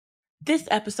This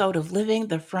episode of Living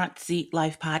the Front Seat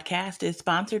Life podcast is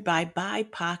sponsored by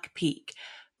BIPOC Peak,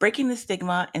 breaking the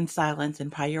stigma and silence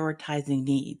and prioritizing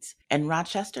needs in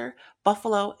Rochester,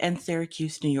 Buffalo, and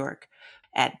Syracuse, New York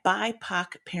at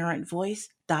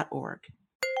bipocparentvoice.org.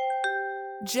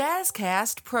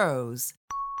 Jazzcast Pros.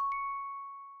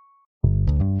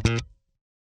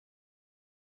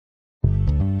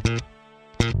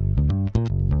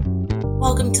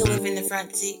 Welcome to Living the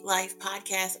Front Seat Life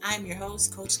podcast. I'm your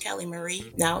host, Coach Kelly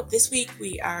Marie. Now, this week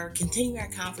we are continuing our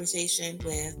conversation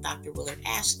with Dr. Willard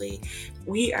Ashley.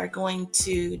 We are going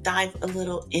to dive a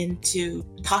little into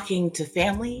talking to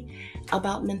family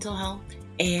about mental health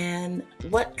and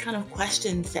what kind of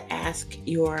questions to ask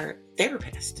your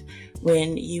therapist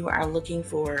when you are looking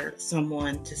for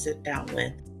someone to sit down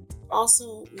with.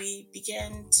 Also, we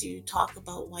begin to talk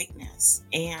about whiteness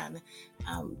and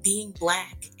being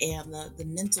Black and the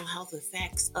mental health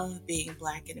effects of being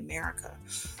Black in America.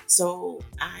 So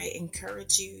I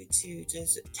encourage you to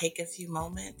just take a few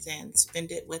moments and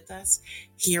spend it with us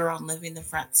here on Living the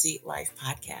Front Seat Life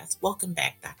podcast. Welcome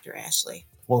back, Dr. Ashley.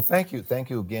 Well, thank you. Thank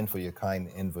you again for your kind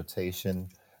invitation.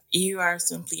 You are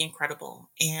simply incredible.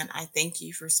 And I thank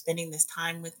you for spending this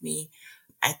time with me.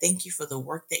 I thank you for the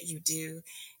work that you do.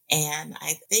 And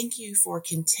I thank you for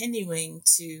continuing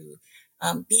to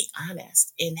be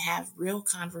honest and have real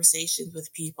conversations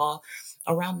with people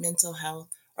around mental health,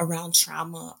 around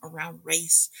trauma, around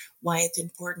race, why it's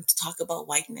important to talk about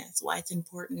whiteness, why it's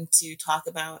important to talk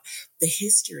about the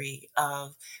history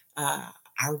of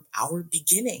our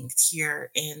beginnings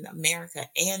here in America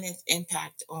and its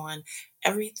impact on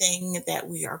everything that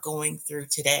we are going through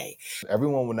today.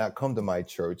 Everyone will not come to my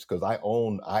church because I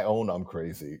own I'm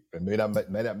crazy. It may not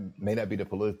be the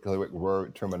politically correct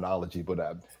word terminology, but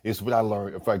it's what I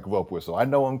learned if I grew up with. So I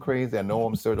know I'm crazy. I know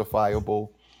I'm certifiable,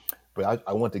 but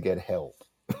I want to get help.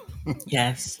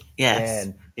 Yes.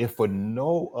 And if for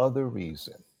no other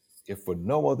reason,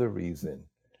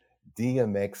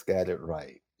 DMX got it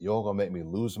right. You're gonna make me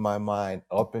lose my mind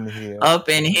up in here.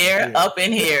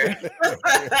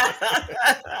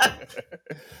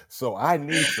 So I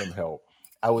need some help.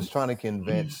 I was trying to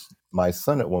convince my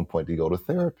son at one point to go to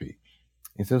therapy.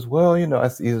 He says, well, he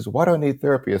says, why do I need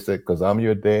therapy? I said, because I'm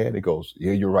your dad. He goes,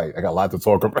 yeah, you're right. I got a lot to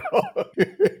talk about.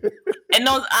 And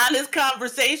those honest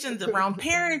conversations around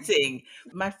parenting.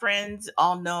 My friends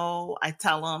all know, I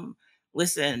tell them,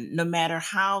 listen, no matter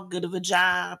how good of a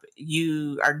job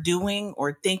you are doing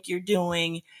or think you're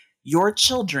doing, your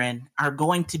children are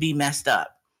going to be messed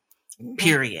up,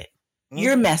 period.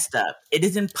 You're messed up. It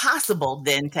is impossible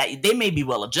then they may be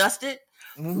well adjusted,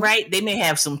 right? They may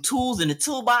have some tools in the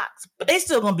toolbox, but they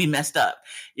still gonna be messed up.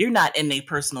 You're not in their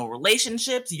personal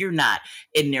relationships. You're not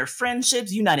in their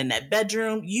friendships. You're not in that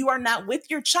bedroom. You are not with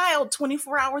your child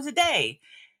 24 hours a day.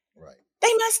 Right.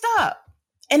 They messed up.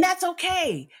 And that's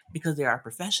okay because there are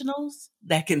professionals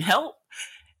that can help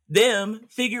them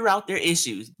figure out their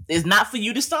issues. It's not for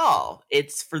you to solve.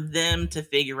 It's for them to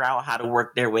figure out how to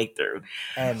work their way through.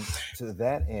 And to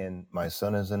that end, my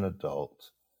son is an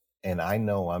adult, and I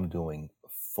know I'm doing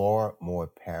far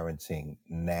more parenting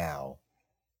now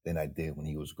than I did when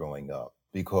he was growing up,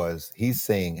 because he's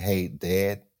saying, hey,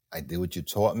 Dad, I did what you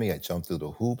taught me. I jumped through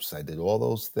the hoops. I did all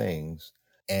those things,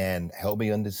 and help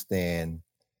me understand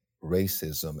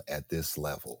racism at this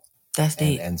level. That's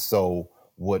deep. And so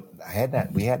what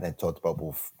we hadn't talked about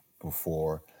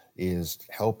before is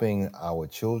helping our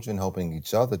children, helping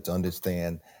each other to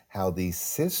understand how these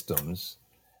systems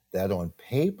that on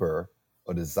paper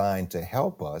are designed to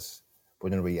help us,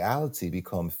 but in reality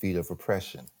become feet of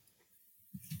oppression.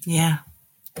 Yeah.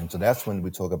 And so that's when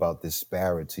we talk about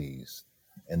disparities.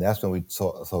 And that's when we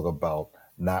talk about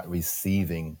not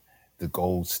receiving the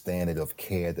gold standard of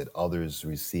care that others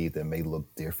receive that may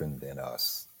look different than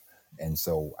us. And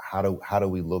so how do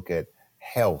we look at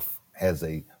health as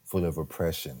a foot of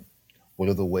oppression? What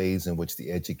are the ways in which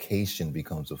the education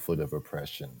becomes a foot of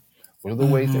oppression? What are the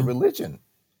ways that religion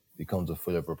becomes a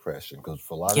foot of oppression? Because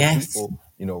for a lot of people,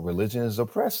 religion is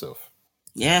oppressive.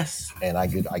 Yes. And I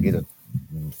get a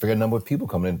fair number of people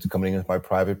coming into my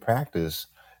private practice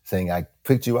saying, I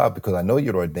picked you out because I know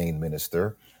you're an ordained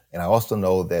minister. And I also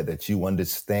know that you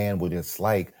understand what it's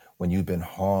like when you've been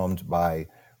harmed by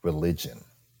religion.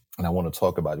 And I want to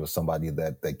talk about it with somebody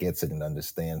that gets it and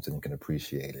understands it and can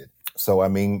appreciate it. So, I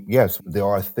mean, yes, there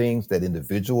are things that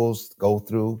individuals go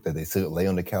through that they lay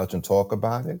on the couch and talk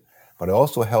about it, but I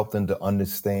also help them to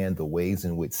understand the ways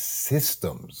in which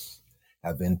systems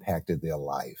have impacted their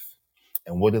life.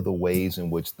 And what are the ways in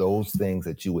which those things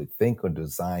that you would think are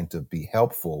designed to be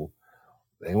helpful,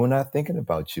 they were not thinking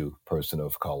about you, person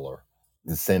of color.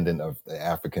 descendant of the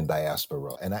African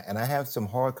diaspora. And I have some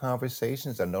hard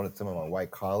conversations. I know that some of my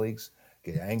white colleagues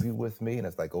get angry with me, and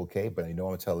it's like, okay, but I know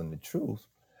I'm telling the truth.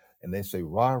 And they say,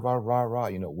 rah, rah, rah, rah,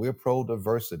 we're pro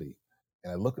diversity.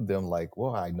 And I look at them like,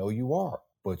 well, I know you are,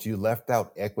 but you left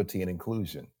out equity and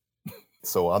inclusion.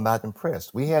 So I'm not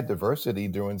impressed. We had diversity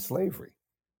during slavery.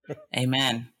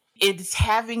 Amen. It's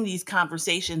having these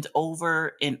conversations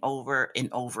over and over and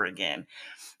over again.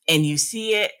 And you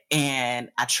see it,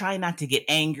 and I try not to get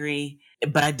angry,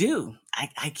 but I do.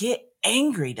 I get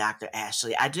angry, Dr.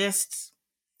 Ashley.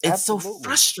 It's so Absolutely.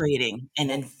 frustrating and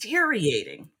Well,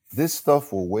 infuriating. this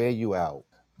stuff will wear you out.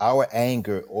 Our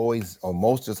anger always, or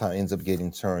most of the time, ends up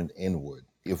getting turned inward.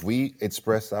 If we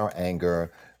express our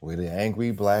anger, we're the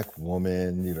angry black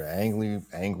woman, you're the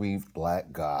angry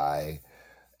black guy.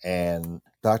 And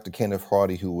Dr. Kenneth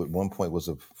Hardy, who at one point was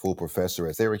a full professor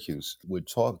at Syracuse, would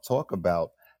talk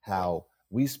about how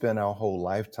we spend our whole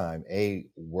lifetime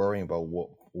worrying about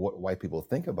what white people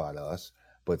think about us,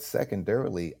 but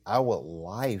secondarily, our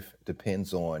life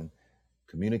depends on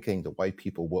communicating to white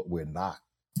people what we're not.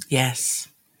 Yes.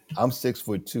 I'm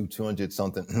 6'2", 200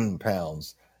 something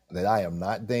pounds. That I am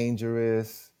not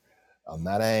dangerous. I'm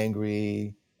not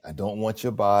angry. I don't want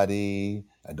your body.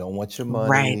 I don't want your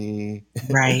Right. money.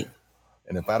 Right.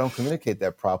 And if I don't communicate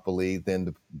that properly,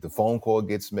 then the phone call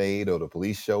gets made or the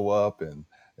police show up, and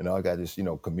I got to just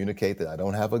communicate that I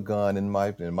don't have a gun in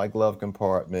my glove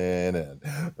compartment, and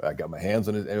I got my hands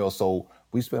on it. So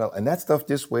we spend, and that stuff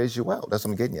just wears you out. That's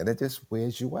what I'm getting at. It just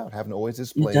wears you out, having to always It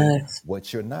explain does.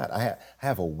 what you're not. I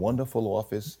have a wonderful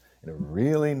office in a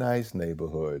really nice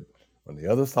neighborhood on the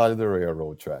other side of the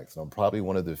railroad tracks. And I'm probably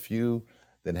one of the few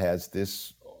that has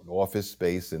this office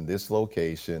space in this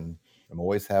location. I'm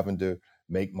always having to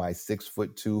make my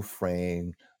 6'2"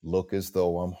 frame look as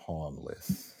though I'm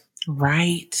harmless.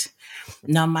 Right.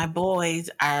 Now my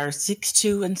boys are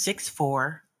 6'2" and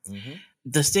 6'4". Mm-hmm.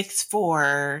 The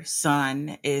 6'4"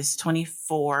 son is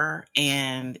 24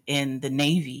 and in the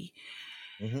Navy.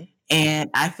 Mm-hmm. And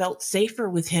I felt safer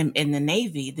with him in the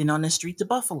Navy than on the streets of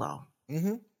Buffalo.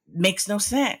 Mm-hmm. Makes no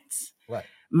sense. Right.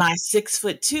 My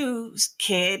 6'2"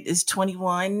 kid is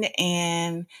 21,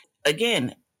 and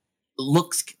again,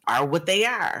 looks are what they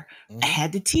are. I Mm-hmm.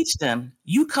 had to teach them,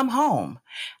 you come home.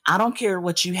 I don't care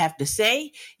what you have to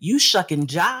say. You shuck and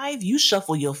jive. You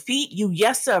shuffle your feet. You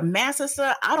yes, sir, master,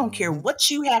 sir. I don't care Mm-hmm. what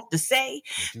you have to say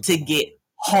But you to come get home.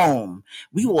 home.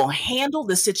 We Mm-hmm. will handle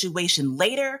the situation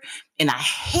later. And I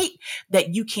hate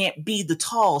that you can't be the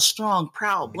tall, strong,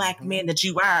 proud black Mm-hmm. man that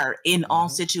you are in all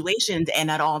Mm-hmm. situations and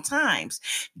at all times.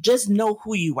 Just know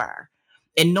who you are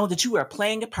and know that you are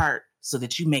playing a part so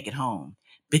that you make it home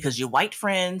because your white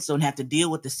friends don't have to deal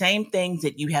with the same things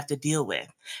that you have to deal with.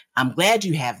 I'm glad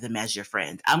you have them as your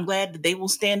friends. I'm glad that they will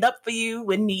stand up for you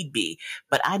when need be,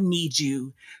 but I need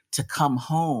you to come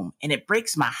home. And it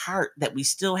breaks my heart that we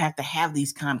still have to have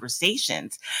these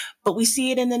conversations, but we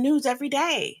see it in the news every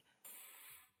day.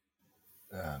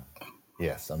 Uh,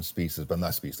 yes, I'm speechless, but I'm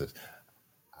not speechless.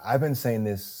 I've been saying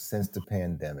this since the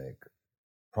pandemic,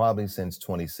 probably since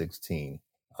 2016.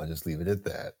 I'll just leave it at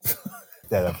that.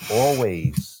 That I've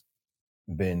always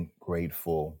been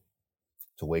grateful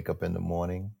to wake up in the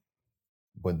morning.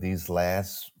 But these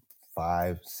last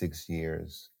 5, 6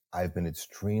 years, I've been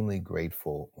extremely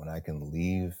grateful when I can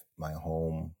leave my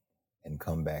home and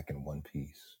come back in one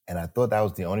piece. And I thought I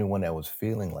was the only one that was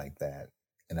feeling like that.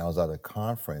 And I was at a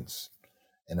conference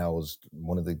and I was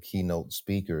one of the keynote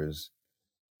speakers.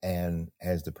 And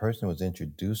as the person was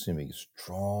introducing me,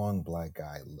 strong black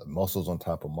guy, muscles on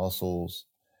top of muscles,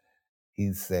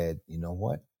 he said, you know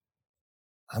what?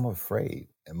 I'm afraid.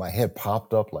 And my head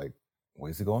popped up like,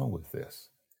 where's he going with this?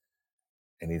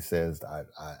 And he says,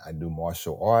 I do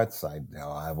martial arts. I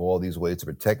have all these ways to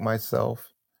protect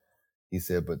myself. He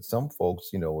said, but some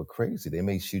folks, are crazy. They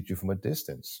may shoot you from a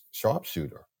distance,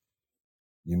 sharpshooter.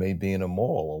 You may be in a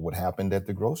mall or what happened at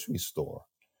the grocery store.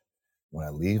 When I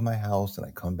leave my house and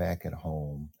I come back at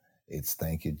home, it's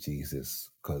thank you, Jesus,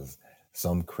 because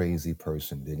some crazy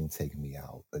person didn't take me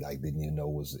out that I didn't even know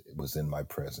was in my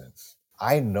presence.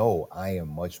 I know I am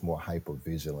much more hyper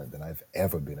vigilant than I've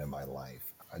ever been in my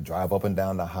life. I drive up and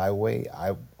down the highway.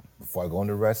 Before I go in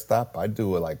the rest stop, I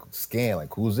do a like scan,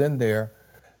 like who's in there.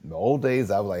 In the old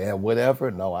days, I was like, yeah, whatever.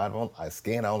 No, I don't. I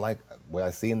scan. I don't like what I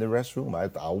see in the restroom.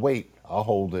 I'll wait. I'll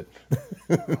hold it.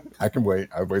 I can wait.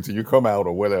 I wait till you come out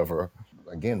or whatever.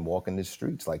 Again, walking the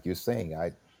streets, like you're saying,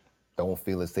 I don't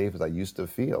feel as safe as I used to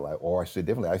feel. Or I should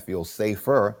differently, I feel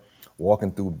safer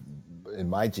walking through, in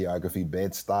my geography,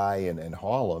 Bed-Stuy and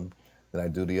Harlem than I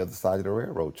do the other side of the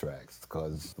railroad tracks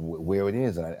because where it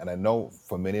is. And I know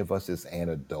for many of us it's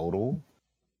anecdotal,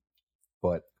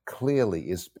 but clearly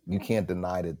it's you can't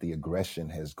deny that the aggression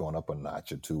has gone up a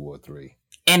notch or two or three.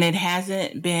 And it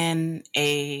hasn't been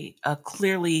a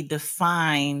clearly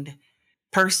defined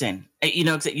person.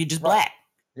 You're just Right. black,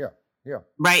 Yeah. Yeah.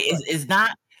 right? Right. It's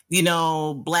not,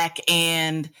 black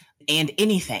and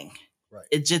anything. Right.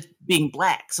 It's just being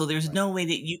black. So there's Right. no way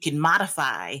that you can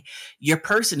modify your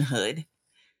personhood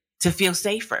to feel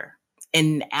safer.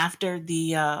 And after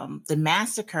the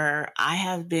massacre, I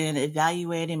have been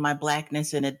evaluating my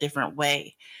blackness in a different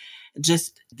way.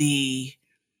 Just the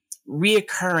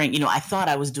reoccurring, I thought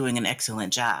I was doing an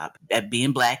excellent job at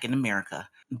being black in America,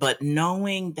 but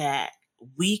knowing that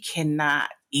we cannot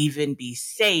even be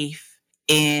safe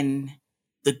in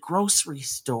the grocery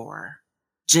store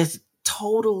just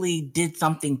totally did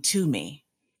something to me.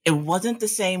 It wasn't the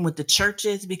same with the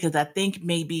churches because I think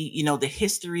maybe, the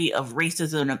history of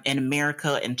racism in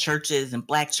America and churches and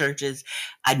black churches,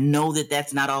 I know that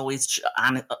that's not always,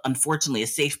 unfortunately, a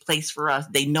safe place for us.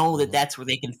 They know that Mm-hmm. that's where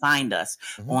they can find us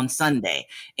Mm-hmm. on Sunday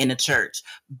in a church.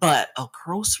 But a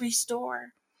grocery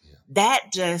store, Yeah. that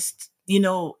just,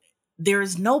 there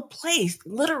is no place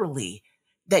literally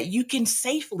that you can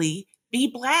safely be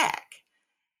black.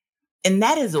 And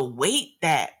that is a weight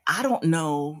that I don't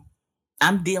know.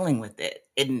 I'm dealing with it.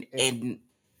 And It, and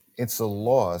it's a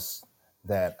loss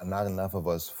that not enough of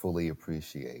us fully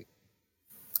appreciate.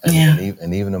 yeah.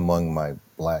 And even among my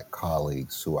black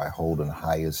colleagues who I hold in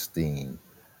high esteem,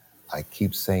 I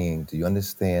keep saying, do you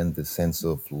understand the sense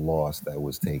of loss that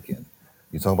was taken?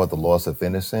 You talk about the loss of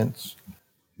innocence,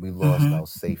 we lost Mhm. our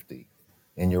safety.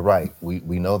 And you're right. We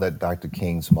know that Dr.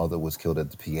 King's mother was killed at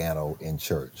the piano in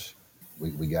church.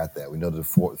 We got that. We know that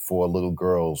four little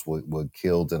girls were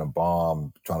killed in a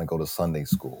bomb trying to go to Sunday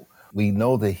school. We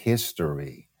know the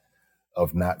history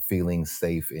of not feeling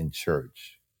safe in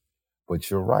church. But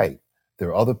you're right. There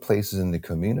are other places in the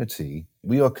community.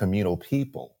 We are communal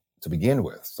people to begin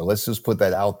with. So let's just put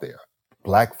that out there.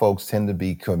 Black folks tend to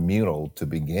be communal to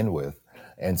begin with.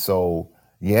 And so,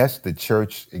 yes, the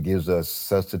church, it gives us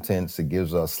sustenance, it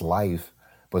gives us life,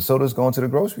 but so does going to the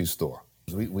grocery store.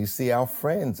 We see our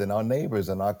friends and our neighbors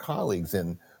and our colleagues,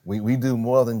 and we do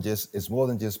more than just, it's more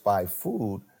than just buy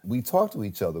food. We talk to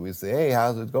each other. We say, hey,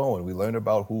 how's it going? We learn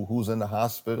about who's in the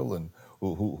hospital and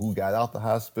who got out the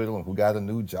hospital and who got a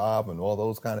new job and all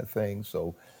those kind of things.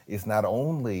 So it's not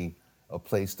only a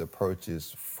place to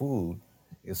purchase food,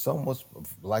 it's almost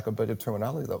like a better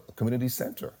terminology, a community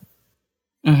center.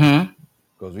 Mhm.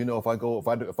 Because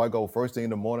if I go first thing in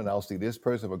the morning, I'll see this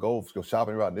person. If I go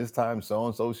shopping around this time, so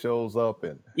and so shows up,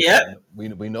 and Yep. we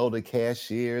know the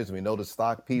cashiers, we know the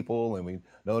stock people, and we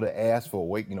know to ask for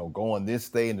wait, go on this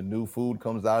day, and the new food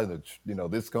comes out, and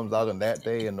this comes out on that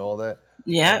day, and all that kind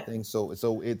of Yep. thing.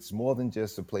 So it's more than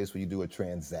just a place where you do a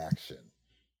transaction.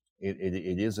 It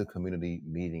is a community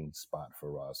meeting spot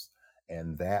for us,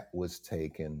 and that was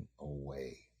taken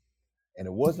away. And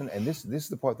it wasn't, and this is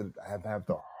the part that I have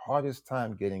the hardest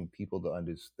time getting people to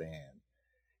understand.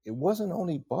 It wasn't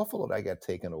only Buffalo that got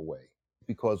taken away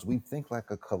because we think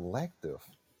like a collective.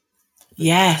 If it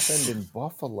happened Yes. in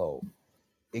Buffalo,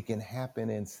 it can happen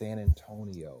in San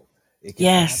Antonio. It can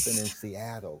happen in Yes.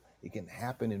 Seattle. It can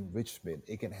happen in Richmond.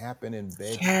 It can happen in Yes.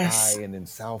 Bed-Stuy and in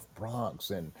South Bronx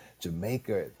and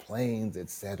Jamaica, Plains,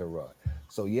 etc.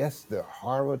 So yes, the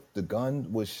horror, the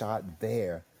gun was shot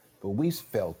there, but we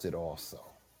felt it also.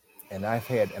 And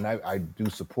I do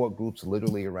support groups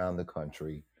literally around the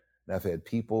country. And I've had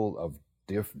people of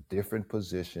different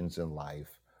positions in life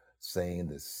saying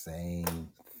the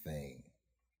same thing.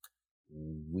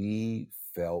 We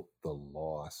felt the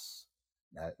loss,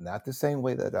 not the same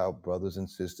way that our brothers and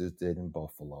sisters did in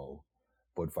Buffalo,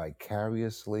 but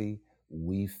vicariously,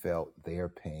 we felt their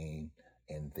pain,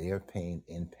 and their pain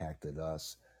impacted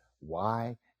us.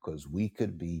 Why? Because we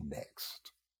could be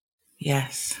next.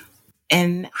 Yes.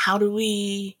 And how do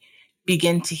we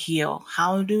begin to heal?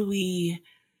 How do we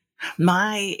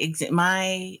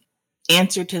my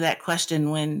answer to that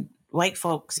question when white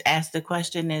folks ask the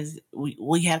question is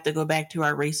we have to go back to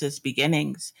our racist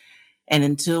beginnings. And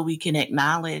until we can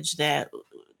acknowledge that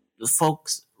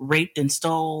folks raped and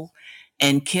stole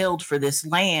and killed for this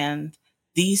land,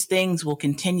 these things will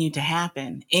continue to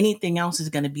happen. Anything else is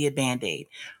going to be a band aid.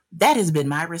 That has been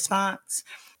my response.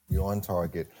 You're on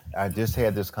target. I just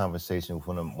had this conversation with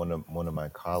one of my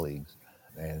colleagues,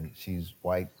 and she's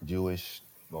white, Jewish,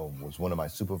 well, was one of my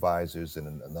supervisors in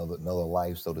another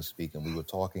life, so to speak. And we were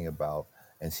talking about,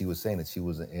 and she was saying that she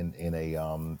was in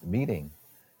a meeting.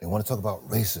 They want to talk about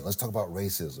racism. Let's talk about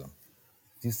racism.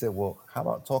 She said, "Well, how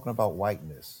about talking about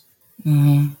whiteness?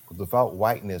 Mm-hmm. Because without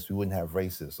whiteness, we wouldn't have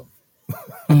racism.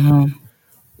 Mm-hmm.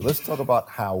 Let's talk about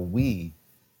how we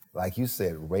like you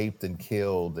said, raped and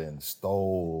killed and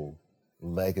stole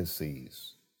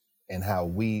legacies, and how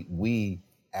we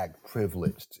act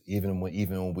privileged even when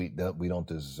we don't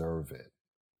deserve it,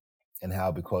 and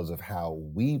how because of how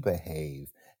we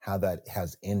behave, how that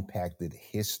has impacted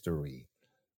history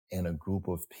in a group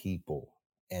of people.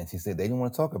 And she said they didn't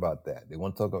want to talk about that. They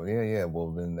want to talk about, yeah.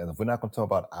 Well, then if we're not going to talk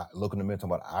about looking at the mirror, talk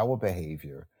about our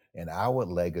behavior and our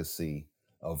legacy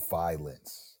of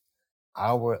violence,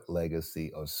 our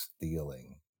legacy of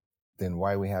stealing, then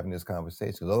why are we having this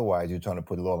conversation? Because otherwise, you're trying to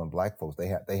put it all on black folks. They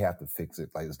have to fix it,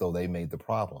 like as though they made the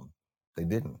problem. They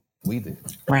didn't. We did.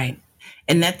 Right.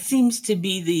 And that seems to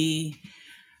be the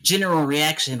general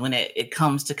reaction when it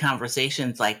comes to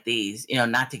conversations like these.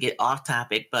 Not to get off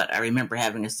topic, but I remember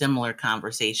having a similar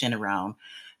conversation around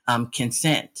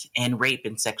consent and rape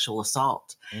and sexual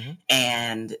assault. Mm-hmm.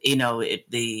 And,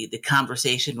 the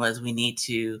conversation was,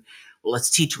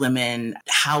 let's teach women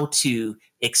how to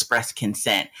express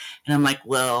consent. And I'm like,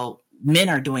 well, men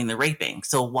are doing the raping.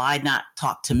 So why not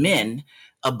talk to men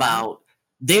about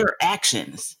their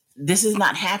actions? This is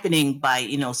not happening by,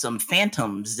 some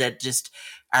phantoms that just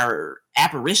are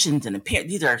apparitions and appear.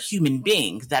 These are human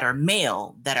beings that are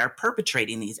male that are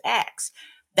perpetrating these acts.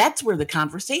 That's where the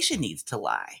conversation needs to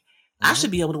lie. I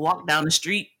should be able to walk down the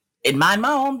street and mind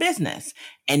my own business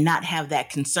and not have that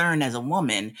concern as a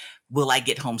woman. Will I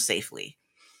get home safely?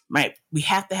 Right. We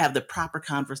have to have the proper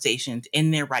conversations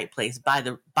in their right place by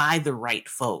the right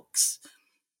folks.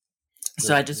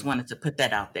 So I just wanted to put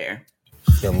that out there.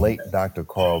 The late Dr.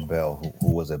 Carl Bell,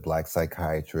 who was a Black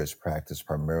psychiatrist, practiced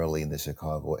primarily in the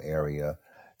Chicago area,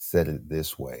 said it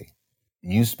this way: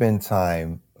 you spend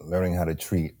time learning how to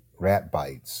treat rat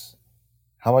bites.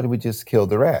 How about we just kill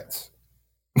the rats?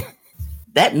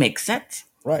 That makes sense.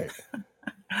 Right.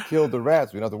 Kill the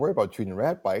rats. We don't have to worry about treating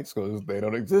rat bites because they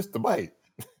don't exist to bite.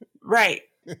 Right.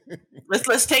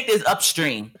 Let's take this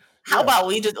upstream. How about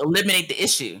we just eliminate the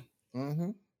issue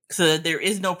so that there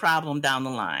is no problem down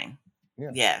the line?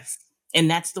 Yeah. Yes.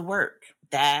 And that's the work.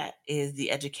 That is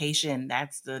the education.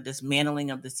 That's the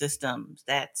dismantling of the systems.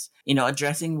 That's,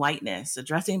 addressing whiteness,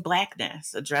 addressing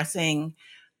blackness, addressing,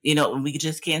 we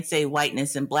just can't say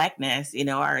whiteness and blackness.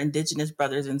 Our indigenous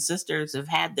brothers and sisters have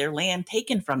had their land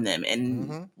taken from them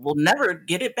and will never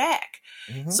get it back.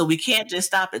 So we can't just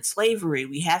stop at slavery.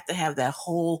 We have to have that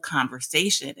whole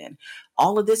conversation. And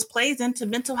all of this plays into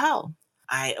mental health.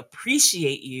 I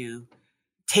appreciate you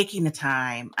taking the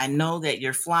time. I know that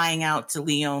you're flying out to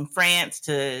Lyon, France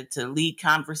to lead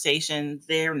conversations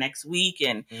there next week.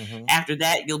 And after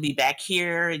that, you'll be back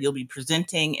here. You'll be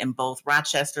presenting in both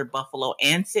Rochester, Buffalo,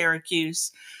 and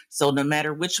Syracuse. So no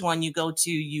matter which one you go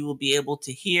to, you will be able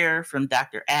to hear from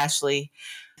Dr. Ashley.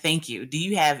 Thank you. Do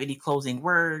you have any closing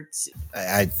words?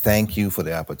 I thank you for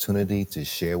the opportunity to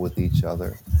share with each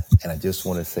other. And I just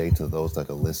want to say to those that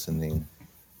are listening,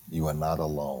 you are not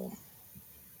alone.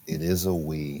 It is a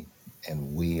we,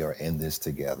 and we are in this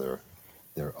together.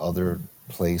 There are other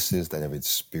places that have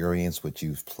experienced what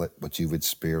you've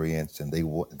experienced, and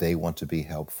they want to be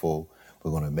helpful.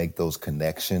 We're going to make those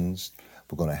connections.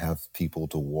 We're going to have people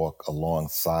to walk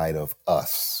alongside of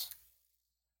us,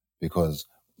 because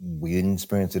we didn't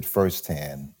experience it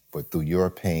firsthand, but through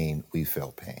your pain, we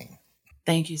felt pain.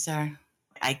 Thank you, sir.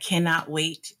 I cannot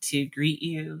wait to greet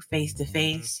you face to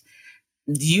face.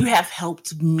 You have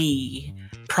helped me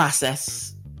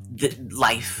process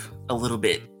life a little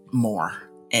bit more.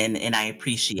 And I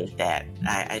appreciate that.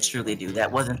 I truly do.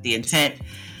 That wasn't the intent.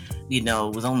 It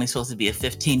was only supposed to be a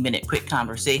 15-minute quick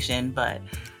conversation, but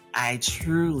I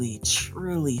truly,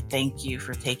 truly thank you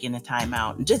for taking the time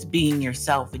out and just being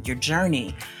yourself in your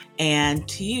journey. And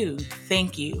to you,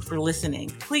 thank you for listening.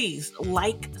 Please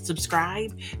like,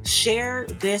 subscribe, share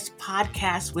this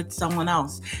podcast with someone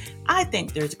else. I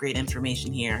think there's great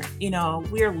information here.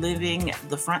 We're living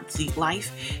the front seat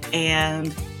life,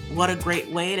 and what a great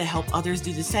way to help others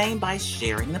do the same by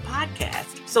sharing the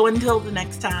podcast. So until the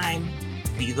next time,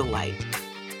 be the light.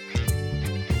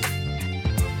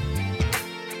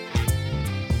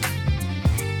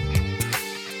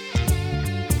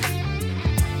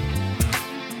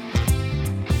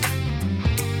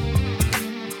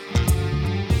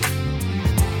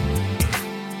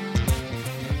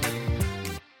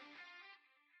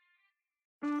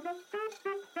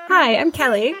 Hi, I'm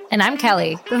Kelly. And I'm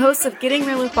Kelly, the hosts of Getting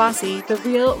Real with Bossy, the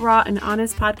real, raw, and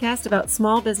honest podcast about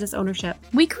small business ownership.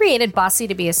 We created Bossy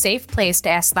to be a safe place to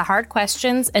ask the hard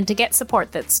questions and to get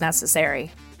support that's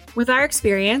necessary. With our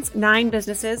experience, 9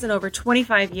 businesses and over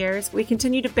 25 years, we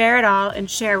continue to bear it all and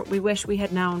share what we wish we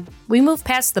had known. We move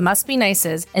past the must be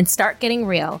nices and start getting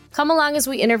real. Come along as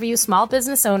we interview small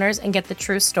business owners and get the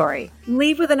true story.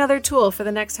 Leave with another tool for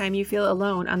the next time you feel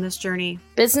alone on this journey.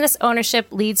 Business ownership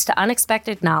leads to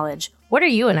unexpected knowledge. What are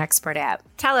you an expert at?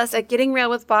 Tell us at Getting Real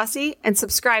with Bossy and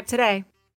subscribe today.